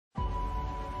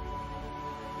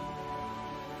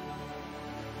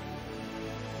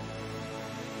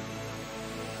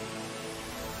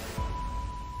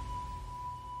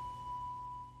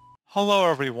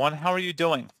Hello everyone, how are you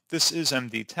doing? This is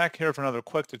MD Tech here for another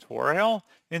quick tutorial.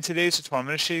 In today's tutorial, I'm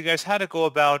going to show you guys how to go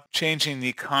about changing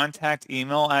the contact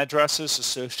email addresses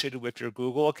associated with your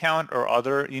Google account or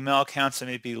other email accounts that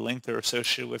may be linked or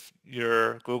associated with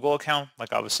your Google account,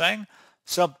 like I was saying.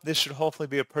 So this should hopefully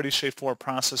be a pretty straightforward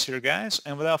process here, guys.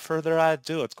 And without further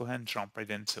ado, let's go ahead and jump right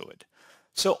into it.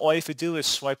 So all you have to do is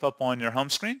swipe up on your home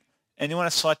screen, and you want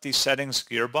to select the settings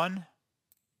gear button.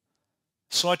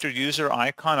 Select your user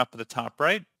icon up at the top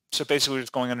right. So basically we're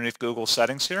just going underneath Google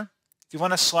settings here. You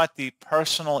want to select the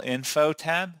personal info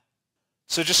tab.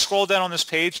 So just scroll down on this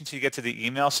page until you get to the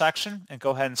email section and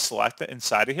go ahead and select it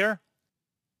inside of here.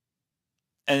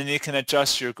 And then you can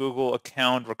adjust your Google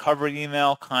account recovery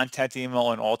email, contact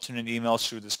email, and alternate emails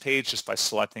through this page just by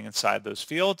selecting inside those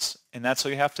fields. And that's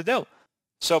all you have to do.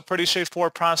 So pretty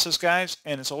straightforward process, guys.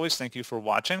 And as always, thank you for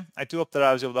watching. I do hope that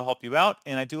I was able to help you out,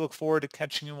 and I do look forward to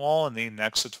catching you all in the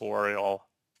next tutorial.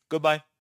 Goodbye.